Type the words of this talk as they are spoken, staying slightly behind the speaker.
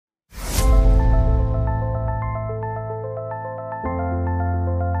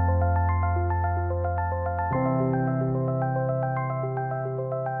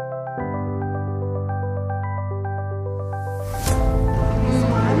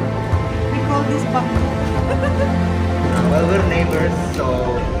Well, we're neighbors, so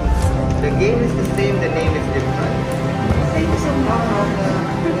the game is the same, the name is different. Thank you so much.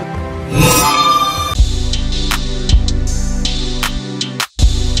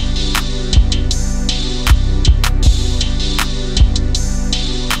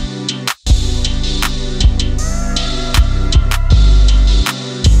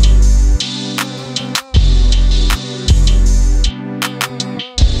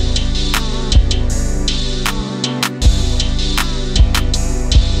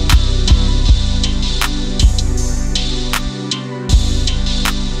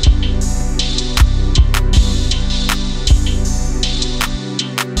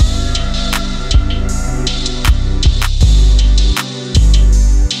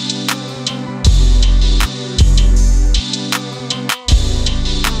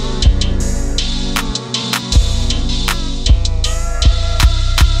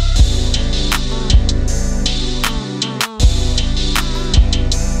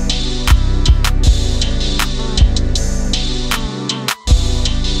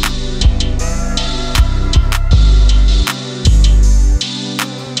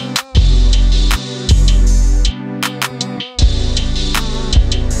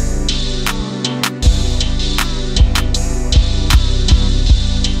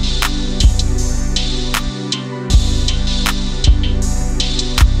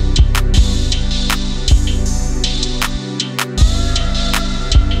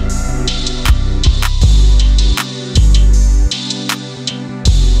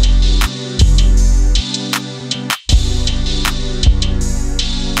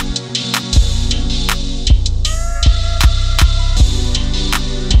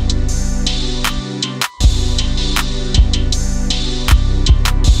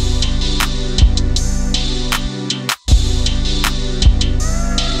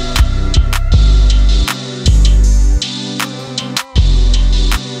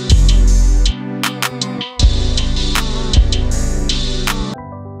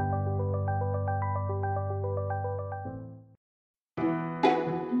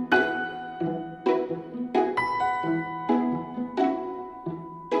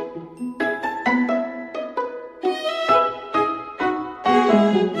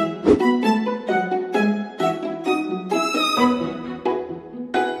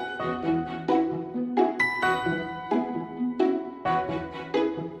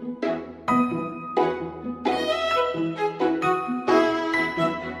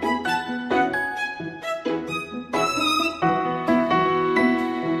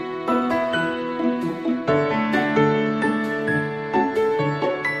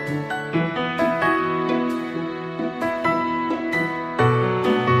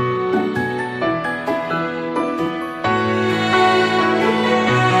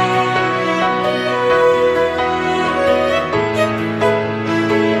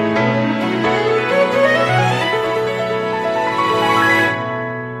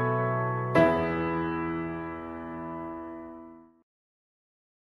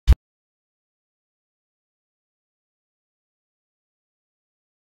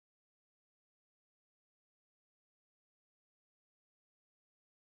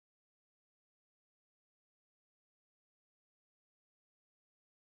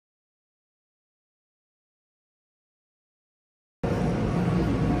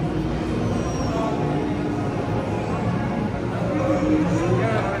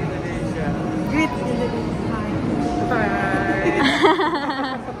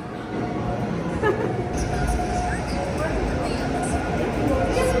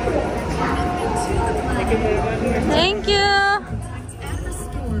 Thank you.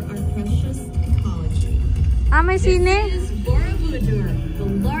 Ah, may sine.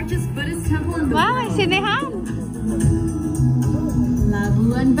 Wow, may sinehan.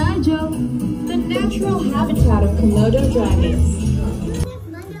 Labuan Bajo, the natural habitat of Komodo dragons.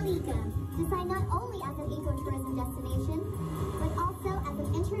 Mandalika, designed not only as an ecotourism destination, but also as an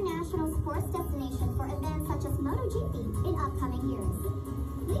international sports destination for events such as MotoGP in upcoming years.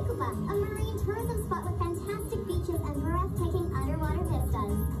 Likupa, a marine tourism spot with fantastic beaches and breathtaking underwater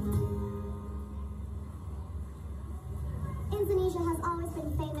vistas. Indonesia has always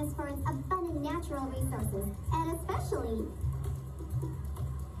been famous for its abundant natural resources, and especially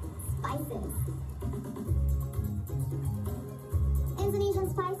spices. Indonesian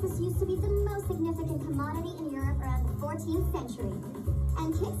spices used to be the most significant commodity in Europe around the 14th century,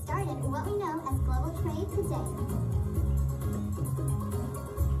 and kick-started what we know as global trade today.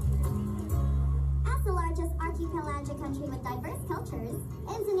 As the largest archipelagic country with diverse cultures,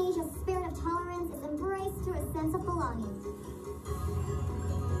 Indonesia's spirit of tolerance is embraced through a sense of belonging.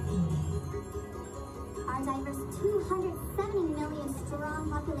 170 million strong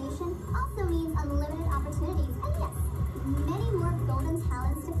population also means unlimited opportunities, and yes, many more golden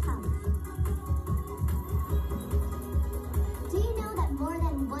talents to come. Do you know that more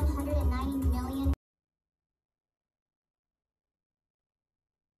than 190 million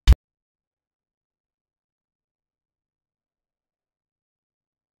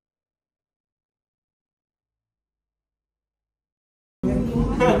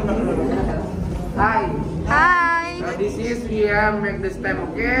Hi. Hi. This is make this time,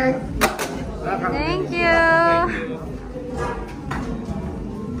 okay? Welcome. Thank you.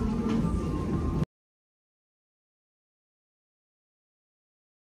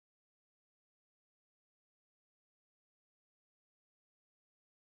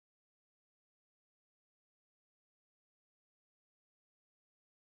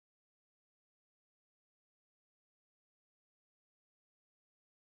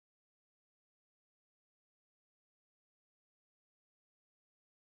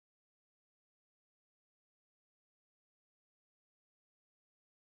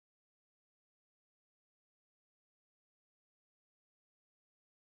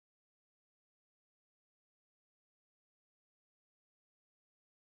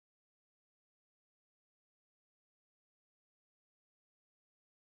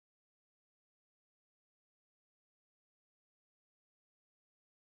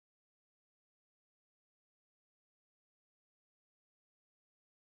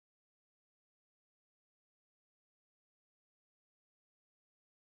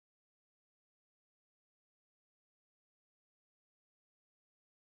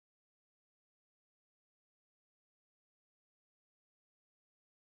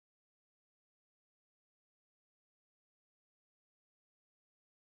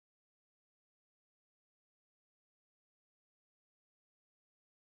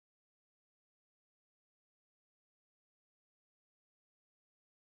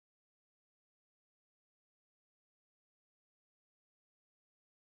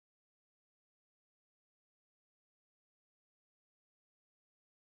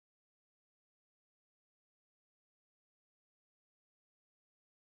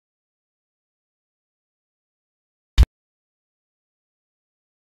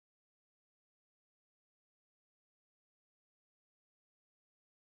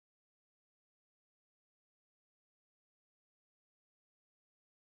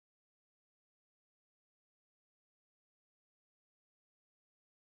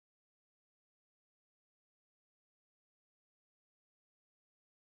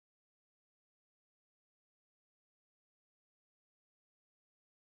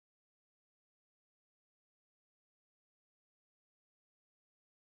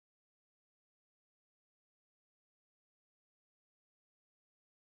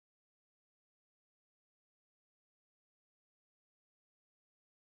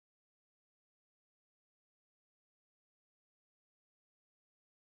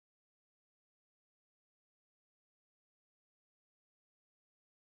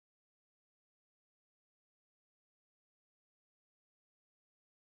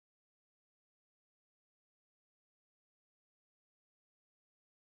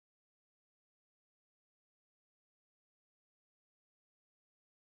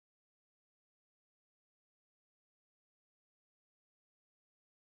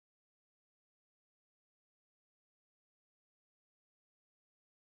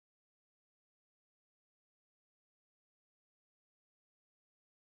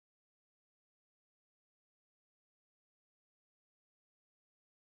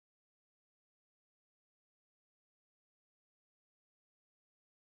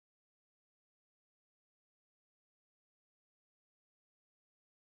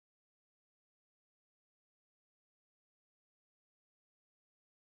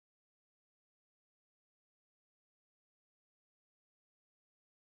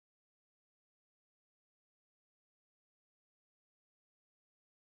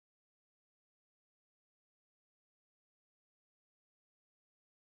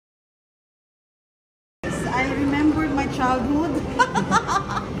 I remembered my childhood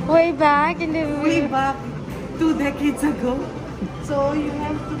Way back in the way back 2 decades ago. So you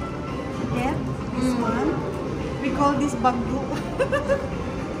have to get this one. We call this bagdo.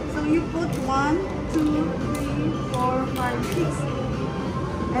 So you put 1, 2, 3, 4, 5, 6.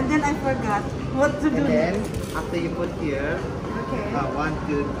 And then I forgot what to do. And then after you put here, Okay. 1,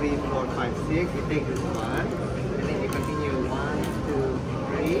 2, 3, 4, 5, 6, you take this one, and then you continue 1, 2,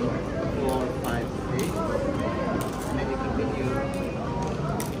 3, 4, 5, 6, and then you continue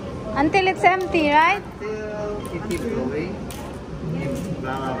until it's empty, right? till you keep going.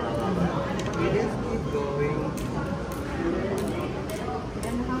 Blah blah blah blah blah. You just keep going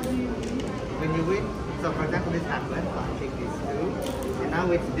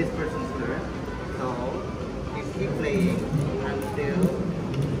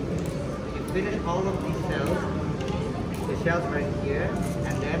finish all of these shells, the shells right here,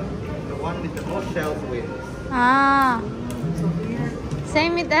 and then the one with the most shells wins. Ah, So here,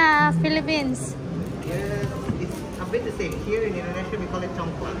 same with the Philippines. Yes, it's a bit the same. Here in Indonesia, we call it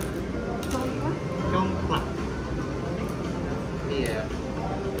congklak. Congklak. Yeah.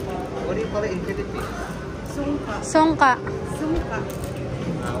 What do you call it in Philippines? sungka. Songka. Sungka.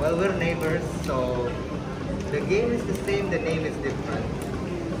 Well, we're neighbors, so the game is the same, the name is different.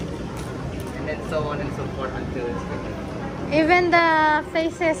 And then so on and so forth until it's different. Even the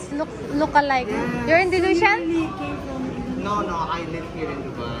faces look alike. Yes. You're Indonesian? Really came from No, I live here in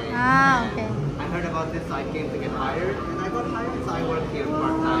Dubai. Ah, And okay. I heard about this, so I came to get hired. And I got hired, so I work here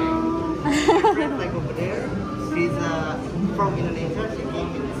part-time. My friend, like over there, she's from Indonesia. She came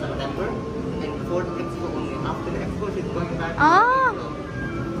in September. And before the expo, only after the expo, she's going back. Ah.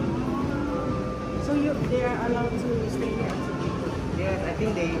 So they are allowed to stay here. Yes, I think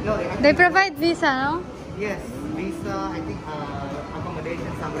they actually, They provide visa, no? Yes, visa, I think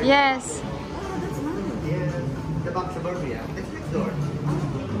accommodation somewhere. Yes. Oh, that's nice. Yes, the back suburbia. It's next door.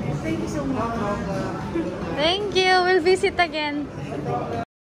 Thank you so much. Thank you. We'll visit again.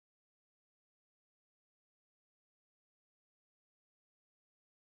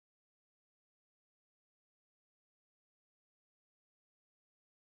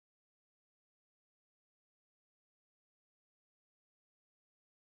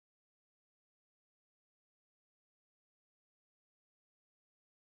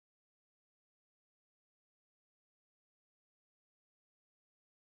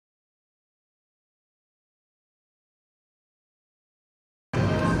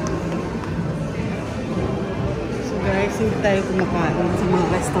 So guys, hindi tayo kumakain sa mga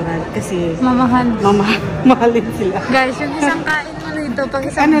restaurant kasi Mamahal. mahalin sila. Guys, yung isang kain mo nito, pag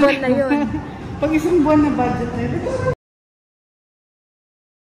isang buwan na yun. Pag isang buwan na budget na yun.